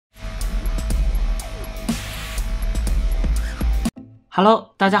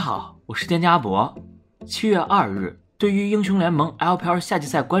Hello， 大家好，我是店家博。7月2日，对于英雄联盟 LPL 夏季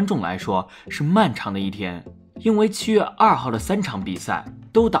赛观众来说是漫长的一天，因为7月2号的3场比赛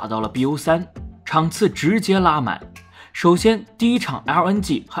都打到了 BO3， 场次直接拉满。首先，第一场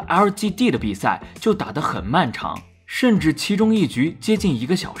LNG 和 LGD 的比赛就打得很漫长，甚至其中一局接近1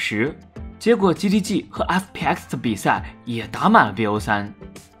个小时。结果 GDG 和 FPX 的比赛也打满了 BO3。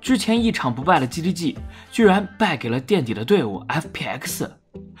之前一场不败的 GDG 居然败给了垫底的队伍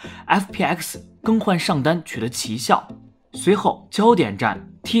FPX 更换上单取得奇效。随后焦点战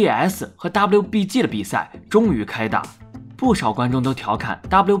TES 和 WBG 的比赛终于开打，不少观众都调侃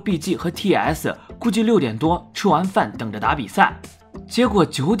WBG 和 TES 估计6点多吃完饭等着打比赛，结果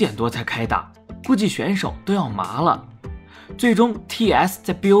9点多才开打，估计选手都要麻了。最终 TES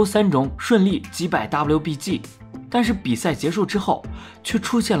在 BO3 中顺利击败 WBG， 但是比赛结束之后却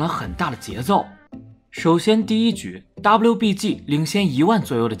出现了很大的节奏。首先第一局 WBG 领先1万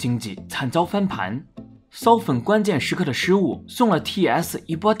左右的经济惨遭翻盘，骚粉关键时刻的失误送了 TES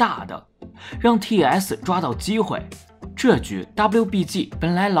一波大的，让 TES 抓到机会。这局 WBG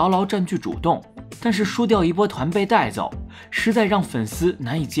本来牢牢占据主动，但是输掉一波团被带走，实在让粉丝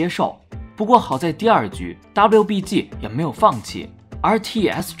难以接受。不过好在第二局 WBG 也没有放弃，而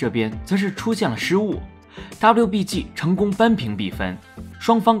TES 这边则是出现了失误， WBG 成功扳平比分，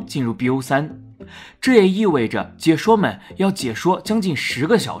双方进入 BO3。 这也意味着解说们要解说将近10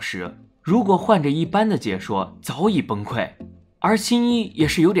个小时，如果换着一般的解说早已崩溃。而xinyi也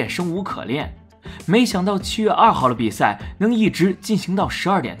是有点生无可恋，没想到7月2号的比赛能一直进行到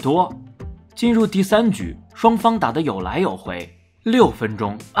12点多。进入第3局，双方打得有来有回。6分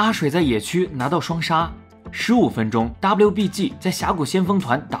钟，阿水在野区拿到双杀。15分钟 ，WBG 在峡谷先锋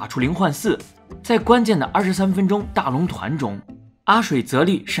团打出0换4。在关键的23分钟大龙团中，阿水泽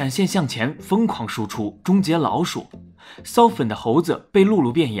力闪现向前，疯狂输出，终结老鼠。骚粉的猴子被露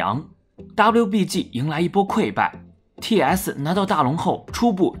露变羊 ，WBG 迎来一波溃败。TS 拿到大龙后，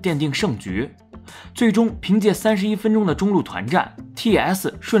初步奠定胜局。最终凭借31分钟的中路团战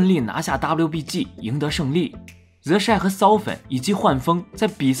 ，TS 顺利拿下 WBG， 赢得胜利。泽晒和骚粉以及幻风在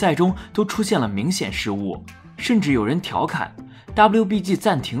比赛中都出现了明显失误，甚至有人调侃 WBG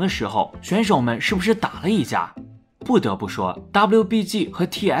暂停的时候，选手们是不是打了一架？不得不说 WBG 和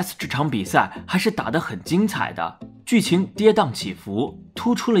TS 这场比赛还是打得很精彩的，剧情跌宕起伏，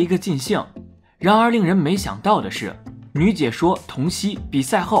突出了一个尽兴。然而令人没想到的是，女解说童熙比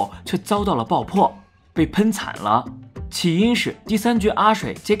赛后却遭到了爆破，被喷惨了。起因是第3局阿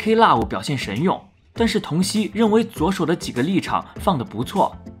水 JK Love 表现神勇，但是童熙认为左手的几个立场放得不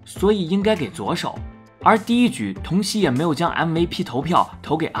错，所以应该给左手。而第一局童熙也没有将 MVP 投票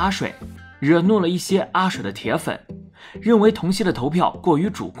投给阿水，惹怒了一些阿水的铁粉，认为童熙的投票过于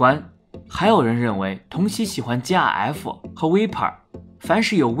主观。还有人认为童熙喜欢 JRF 和 Viper， 凡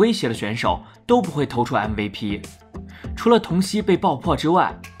是有威胁的选手都不会投出 MVP。 除了童熙被爆破之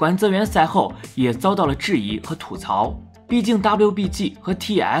外，管泽元赛后也遭到了质疑和吐槽，毕竟 WBG 和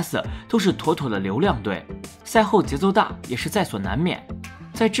TES 都是妥妥的流量队，赛后节奏大也是在所难免。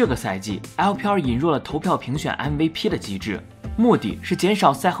在这个赛季 LPL 引入了投票评选 MVP 的机制，目的是减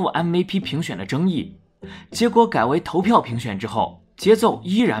少赛后 MVP 评选的争议。结果改为投票评选之后，节奏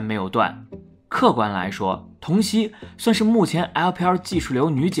依然没有断。客观来说，童熙算是目前 LPL 技术流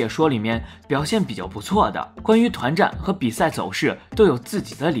女解说里面表现比较不错的，关于团战和比赛走势都有自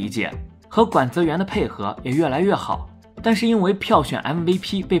己的理解，和管泽元的配合也越来越好。但是因为票选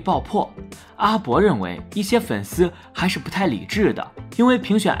MVP 被爆破，阿博认为一些粉丝还是不太理智的，因为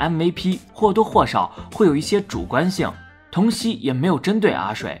评选 MVP 或多或少会有一些主观性。童熙也没有针对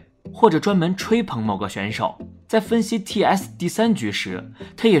阿水，或者专门吹捧某个选手。在分析 TS 第3局时，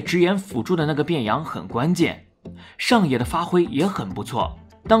他也直言辅助的那个变羊很关键，上野的发挥也很不错。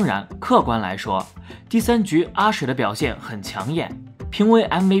当然客观来说，第3局阿水的表现很抢眼，评为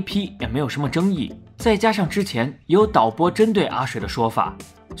MVP 也没有什么争议。再加上之前也有导播针对阿水的说法，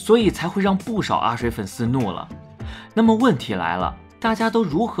所以才会让不少阿水粉丝怒了。那么问题来了，大家都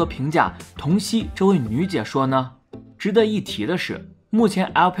如何评价童熙这位女解说呢？值得一提的是，目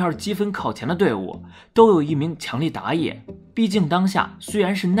前 LPL 积分靠前的队伍都有一名强力打野，毕竟当下虽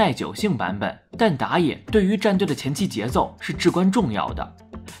然是耐久性版本，但打野对于战队的前期节奏是至关重要的。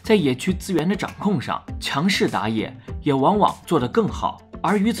在野区资源的掌控上，强势打野也往往做得更好。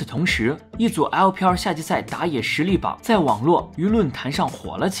而与此同时，一组 LPL 夏季赛打野实力榜在网络与论坛上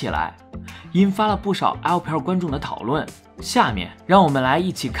火了起来，引发了不少 LPL 观众的讨论。下面让我们来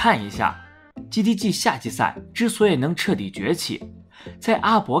一起看一下 GDG 夏季赛之所以能彻底崛起，在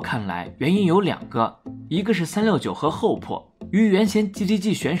阿博看来原因有2个，一个是369和后破与原先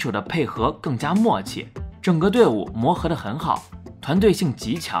GDG 选手的配合更加默契，整个队伍磨合得很好。团队性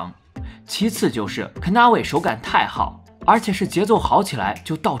极强，其次就是肯纳维手感太好，而且是节奏好起来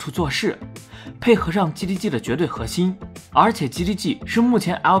就到处做事，配合上 GDG 的绝对核心，而且 GDG 是目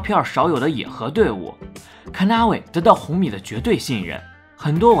前 LPL 少有的野核队伍，肯纳维得到红米的绝对信任。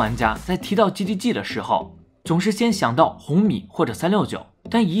很多玩家在提到 GDG 的时候，总是先想到红米或者369，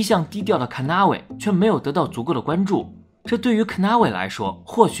但一向低调的肯纳维却没有得到足够的关注，这对于肯纳维来说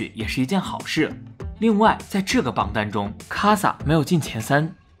或许也是一件好事。另外，在这个榜单中，Karsa没有进前3，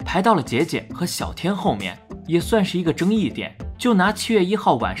排到了姐姐和小天后面，也算是一个争议点。就拿7月1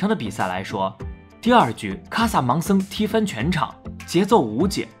号晚上的比赛来说，第2局Karsa盲僧踢翻全场，节奏无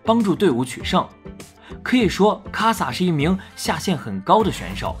解，帮助队伍取胜。可以说Karsa是一名下限很高的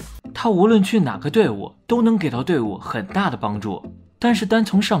选手，他无论去哪个队伍都能给到队伍很大的帮助。但是单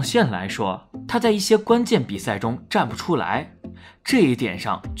从上限来说，他在一些关键比赛中站不出来，这一点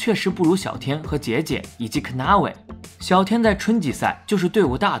上确实不如小天和姐姐以及肯纳维。小天在春季赛就是队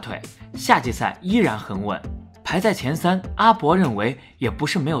伍大腿，夏季赛依然很稳，排在前3，阿伯认为也不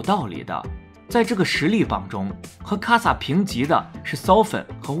是没有道理的。在这个实力榜中，和Karsa平级的是骚粉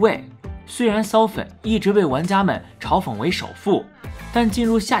和魏。虽然骚粉一直被玩家们嘲讽为首富，但进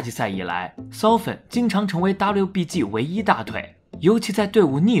入夏季赛以来，骚粉经常成为 WBG 唯一大腿，尤其在队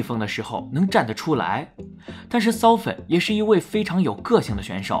伍逆风的时候能站得出来。但是骚粉也是一位非常有个性的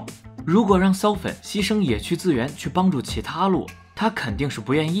选手，如果让骚粉牺牲野区资源去帮助其他路，他肯定是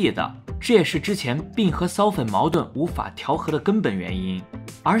不愿意的，这也是之前并和骚粉矛盾无法调和的根本原因。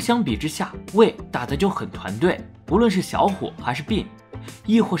而相比之下，魏打的就很团队，无论是小虎还是膑，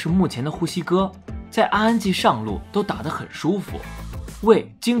亦或是目前的呼吸哥，在RNG上路都打得很舒服。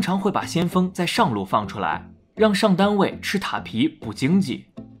魏经常会把先锋在上路放出来，让上单位吃塔皮补经济。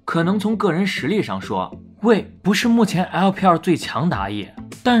可能从个人实力上说，魏不是目前 LPL 最强打野，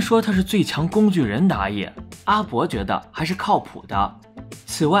但说他是最强工具人打野，阿伯觉得还是靠谱的。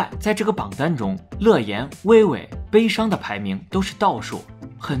此外，在这个榜单中，乐言、微微、悲伤的排名都是倒数，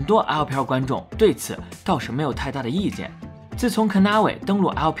很多 LPL 观众对此倒是没有太大的意见。自从肯纳维登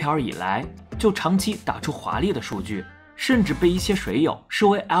陆 LPL 以来，就长期打出华丽的数据，甚至被一些水友视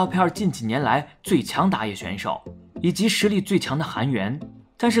为 LPL 近几年来最强打野选手，以及实力最强的韩援。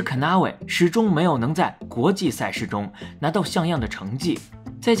但是肯纳维始终没有能在国际赛事中拿到像样的成绩，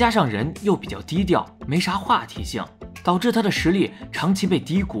再加上人又比较低调，没啥话题性，导致他的实力长期被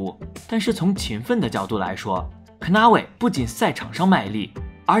低估。但是从勤奋的角度来说，肯纳维不仅赛场上卖力，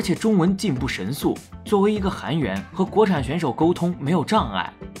而且中文进步神速，作为一个韩援和国产选手沟通没有障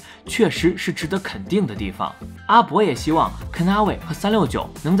碍，确实是值得肯定的地方。阿伯也希望肯纳维和369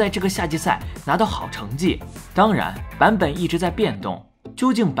能在这个夏季赛拿到好成绩。当然，版本一直在变动，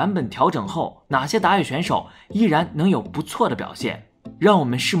究竟版本调整后哪些打野选手依然能有不错的表现，让我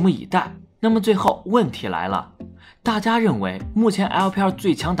们拭目以待。那么最后问题来了，大家认为目前 LPL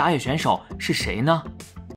最强打野选手是谁呢？